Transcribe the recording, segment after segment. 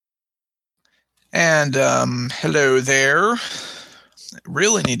And hello there.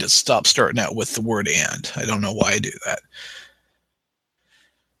 Really need to stop starting out with the word and. I don't know why I do that.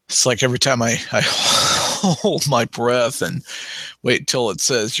 It's like every time I hold my breath and wait till it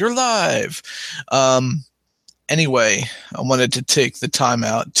says, you're live. Um, anyway, I wanted to take the time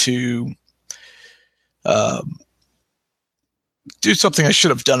out to um, do something I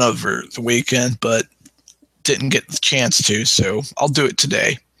should have done over the weekend, but didn't get the chance to. So I'll do it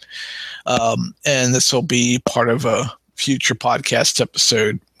today. And this will be part of a future podcast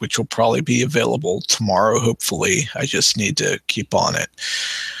episode, which will probably be available tomorrow, hopefully. I just need to keep on it.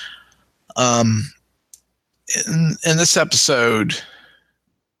 In this episode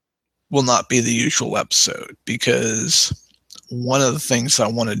will not be the usual episode because one of the things I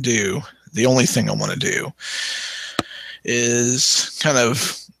want to do, the only thing I want to do, is kind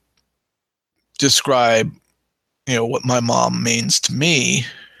of describe, what my mom means to me,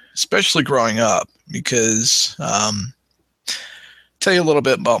 especially growing up, because tell you a little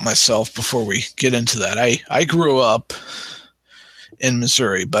bit about myself before we get into that. I grew up in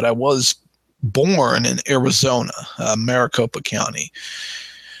Missouri, but I was born in Arizona, Maricopa County,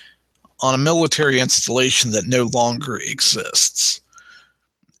 on a military installation that no longer exists.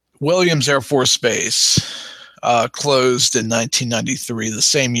 Williams Air Force Base closed in 1993, the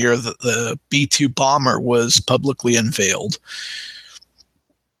same year that the B-2 bomber was publicly unveiled.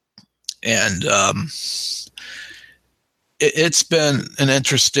 And it's been an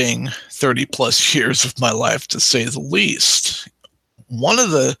interesting 30 plus years of my life, to say the least. One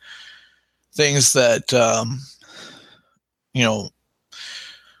of the things that,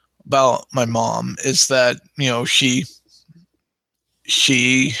 about my mom is that,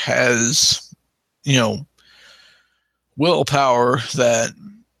 she has, willpower that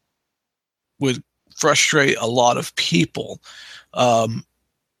would frustrate a lot of people.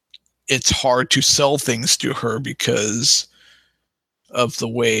 It's hard to sell things to her because of the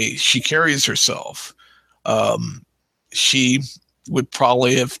way she carries herself. She would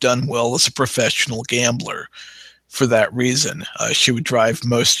probably have done well as a professional gambler for that reason. She would drive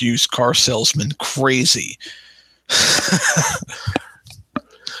most used car salesmen crazy.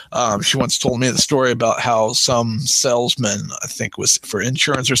 She once told me the story about how some salesman, I think was for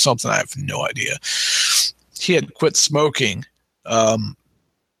insurance or something, I have no idea, he had quit smoking.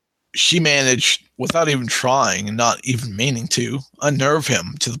 She managed, without even trying and not even meaning to, unnerve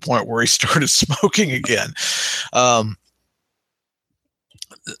him to the point where he started smoking again.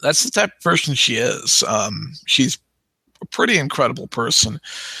 That's the type of person she is. She's a pretty incredible person.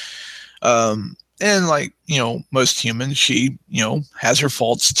 And like, most humans, she, has her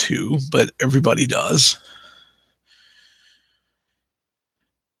faults too, but everybody does.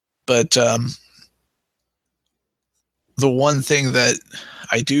 But the one thing that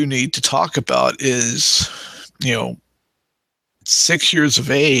I do need to talk about is, 6 years of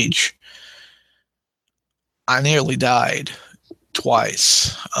age, I nearly died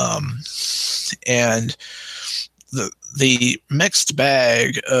twice. And the mixed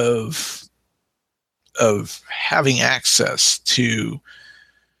bag of having access to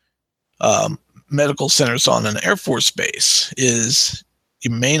medical centers on an Air Force base is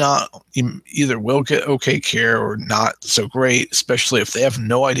you either will get okay care or not so great, especially if they have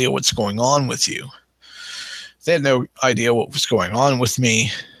no idea what's going on with you. They had no idea what was going on with me.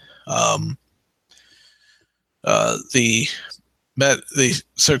 The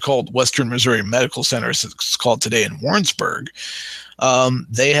so-called Western Missouri Medical Center, as it's called today, in Warrensburg,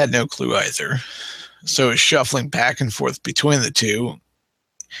 they had no clue either. So it was shuffling back and forth between the two.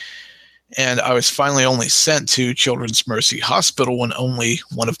 And I was finally only sent to Children's Mercy Hospital when only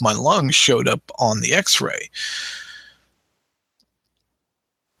one of my lungs showed up on the x-ray.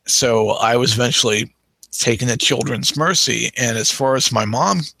 So I was eventually taken to Children's Mercy. And as far as my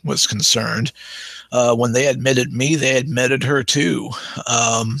mom was concerned, when they admitted me, they admitted her too.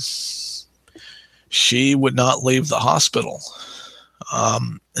 She would not leave the hospital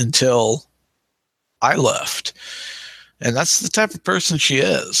until I left. And that's the type of person she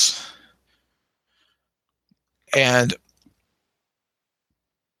is. And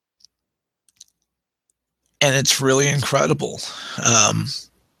it's really incredible,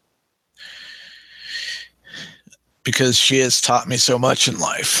 because she has taught me so much in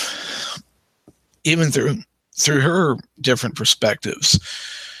life, even through her different perspectives.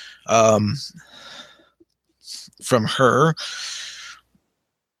 From her,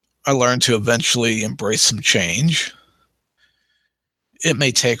 I learned to eventually embrace some change. It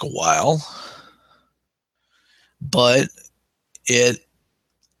may take a while, but it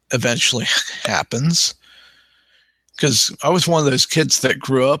eventually happens. Because I was one of those kids that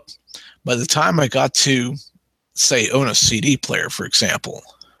grew up by the time I got to, say, own a CD player, for example,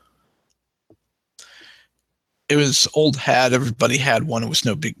 it was old hat. Everybody had one. It was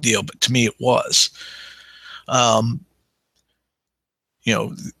no big deal, but to me it was. Um, you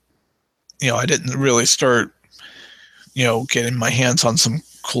know, I didn't really start, getting my hands on some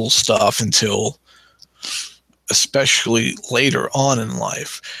cool stuff until especially later on in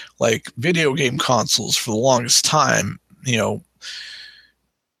life. Like video game consoles for the longest time,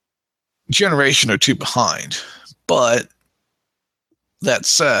 generation or two behind. But that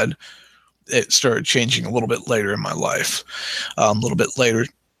said, it started changing a little bit later in my life. A little bit later,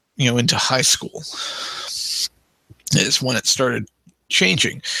 into high school is when it started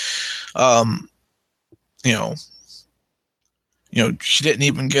changing. She didn't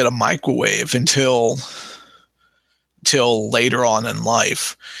even get a microwave until later on in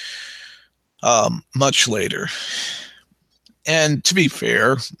life, much later. And to be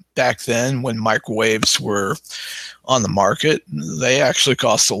fair, back then when microwaves were on the market, they actually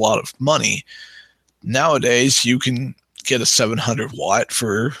cost a lot of money. Nowadays, you can get a 700 watt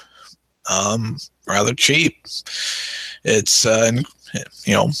for rather cheap. It's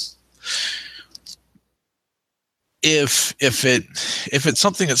if it's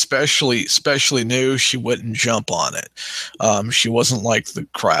something especially new, she wouldn't jump on it. She wasn't like the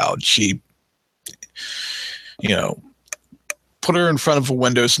crowd. She, put her in front of a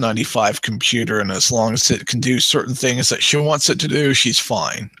Windows 95 computer, and as long as it can do certain things that she wants it to do, she's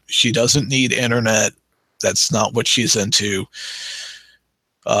fine. She doesn't need internet. That's not what she's into.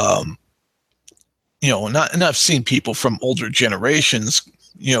 And I've seen people from older generations,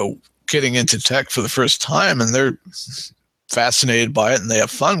 getting into tech for the first time, and they're fascinated by it and they have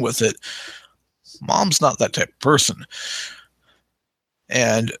fun with it. Mom's not that type of person.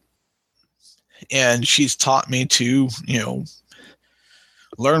 And she's taught me to,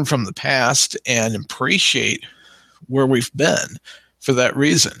 learn from the past and appreciate where we've been for that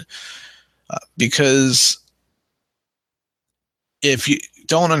reason. Because if you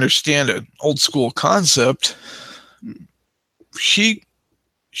don't understand an old school concept, she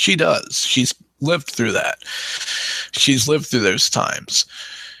does. She's lived through that. She's lived through those times.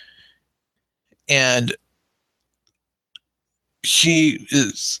 And she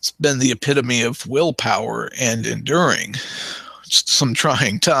has been the epitome of willpower and enduring some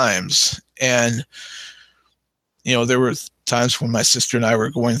trying times. And, there were times when my sister and I were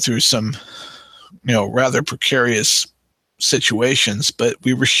going through some, rather precarious situations, but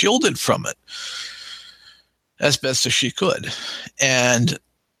we were shielded from it as best as she could. And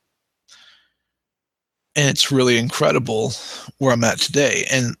it's really incredible where I'm at today.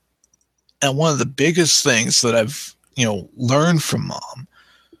 And one of the biggest things that I've, learned from Mom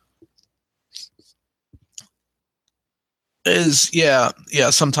is,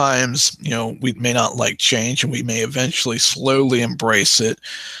 sometimes, we may not like change, and we may eventually slowly embrace it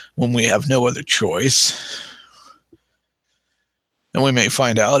when we have no other choice. And we may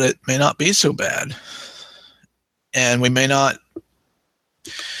find out it may not be so bad. And we may not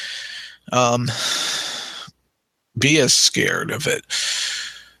be as scared of it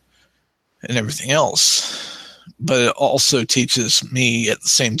and everything else. But it also teaches me at the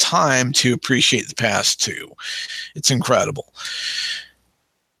same time to appreciate the past too. It's incredible.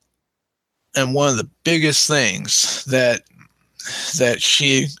 And one of the biggest things that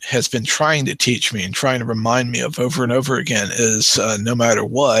she has been trying to teach me and trying to remind me of over and over again is no matter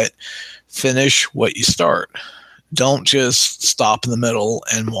what, finish what you start. Don't just stop in the middle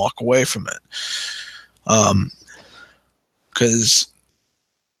and walk away from it. Because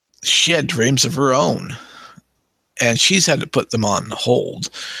she had dreams of her own, and she's had to put them on hold.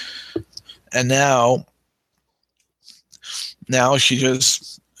 And now she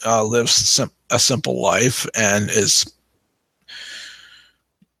just lives a simple life and is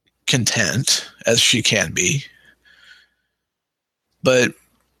content as she can be. But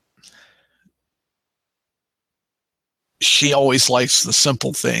she always likes the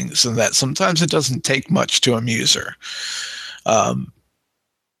simple things, and that sometimes it doesn't take much to amuse her.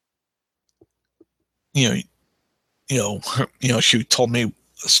 She told me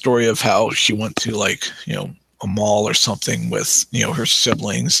a story of how she went to a mall or something with, her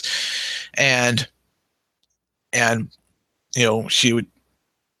siblings, and she would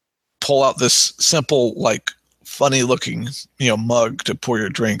pull out this simple, funny looking, mug to pour your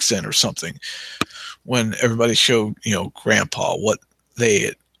drinks in or something, when everybody showed, Grandpa what they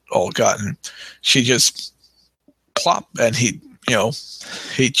had all gotten. She just plop, and he'd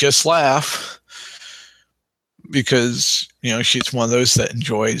just laugh, because, she's one of those that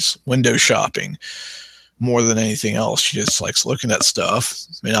enjoys window shopping. more than anything else. She just likes looking at stuff.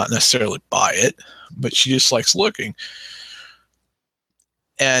 May not necessarily buy it, but she just likes looking.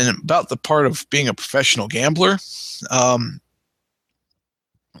 And about the part of being a professional gambler,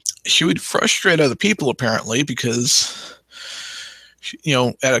 she would frustrate other people apparently because,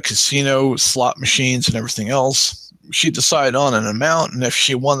 at a casino, slot machines and everything else, she'd decide on an amount. And if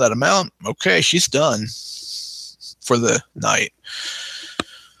she won that amount, okay, she's done for the night.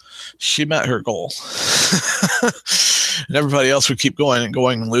 She met her goal. And everybody else would keep going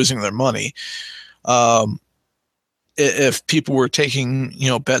and losing their money. If people were taking,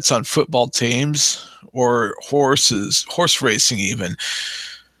 bets on football teams or horse racing even,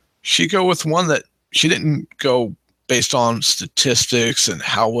 she'd go with one that she didn't go based on statistics and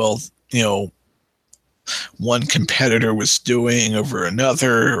how well, one competitor was doing over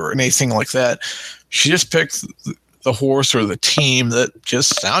another or anything like that. She just picked the horse or the team that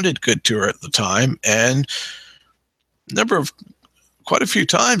just sounded good to her at the time. And quite a few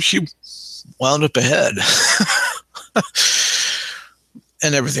times she wound up ahead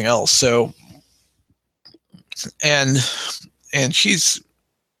and everything else. So, and she's,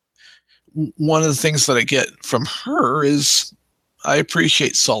 one of the things that I get from her is I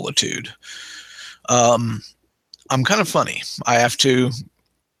appreciate solitude. I'm kind of funny. I have to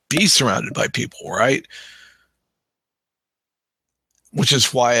be surrounded by people, right? Which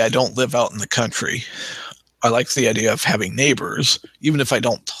is why I don't live out in the country. I like the idea of having neighbors, even if I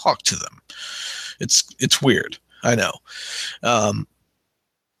don't talk to them. It's weird, I know.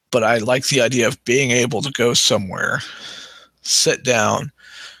 But I like the idea of being able to go somewhere, sit down,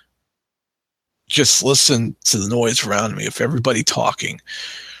 just listen to the noise around me of everybody talking.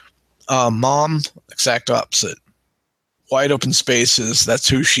 Mom, exact opposite. Wide open spaces, that's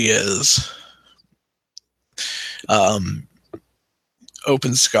who she is.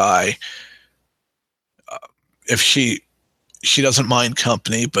 Open sky. If she doesn't mind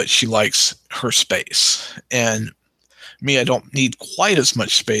company, but she likes her space. And me, I don't need quite as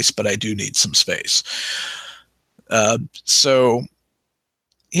much space, but I do need some space. So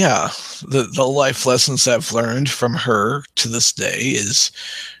yeah, the life lessons I've learned from her to this day is,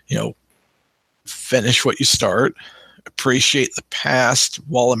 finish what you start, appreciate the past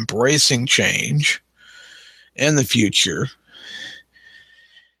while embracing change and the future,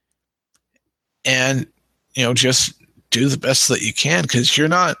 and just do the best that you can, because you're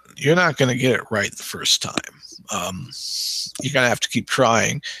not going to get it right the first time. You're going to have to keep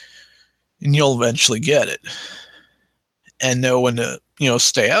trying, and you'll eventually get it. And know when to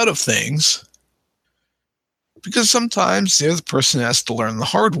stay out of things, because sometimes the other person has to learn the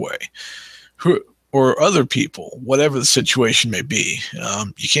hard way, or other people, whatever the situation may be.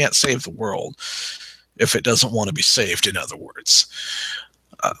 You can't save the world if it doesn't want to be saved, in other words.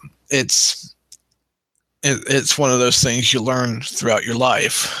 It's one of those things you learn throughout your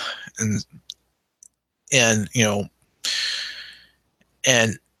life, and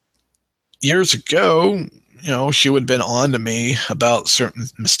years ago, she would have been on to me about certain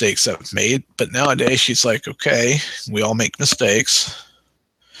mistakes I've made, but nowadays she's like, okay, we all make mistakes.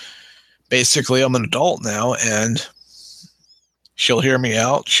 Basically, I'm an adult now, and she'll hear me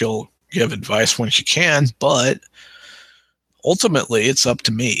out. She'll give advice when she can, but ultimately it's up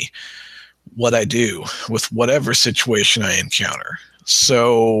to me what I do with whatever situation I encounter.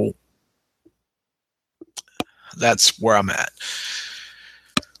 So that's where I'm at.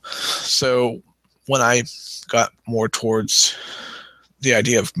 So when I got more towards the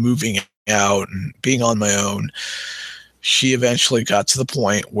idea of moving out and being on my own, she eventually got to the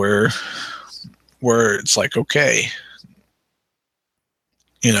point where it's like, okay,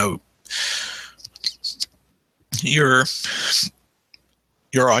 you're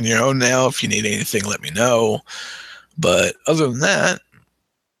on your own now. If you need anything, let me know. But other than that,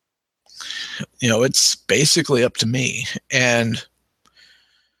 it's basically up to me. And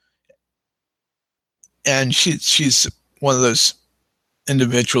she's one of those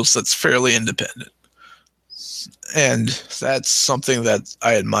individuals that's fairly independent. And that's something that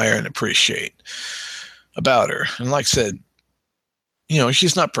I admire and appreciate about her. And like I said,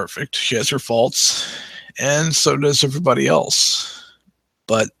 she's not perfect. She has her faults, and so does everybody else.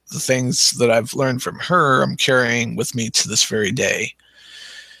 But the things that I've learned from her, I'm carrying with me to this very day.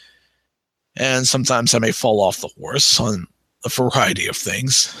 And sometimes I may fall off the horse on a variety of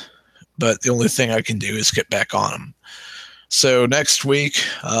things, but the only thing I can do is get back on them. So next week,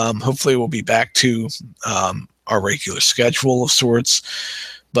 hopefully we'll be back to our regular schedule of sorts,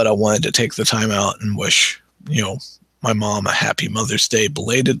 but I wanted to take the time out and wish, my mom a happy Mother's Day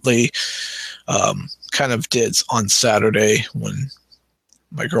belatedly. Kind of did on Saturday when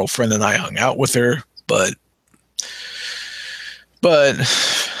my girlfriend and I hung out with her, but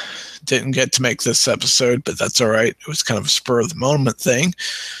didn't get to make this episode, but that's all right. It was kind of a spur of the moment thing.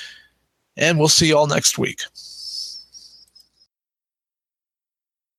 And we'll see you all next week.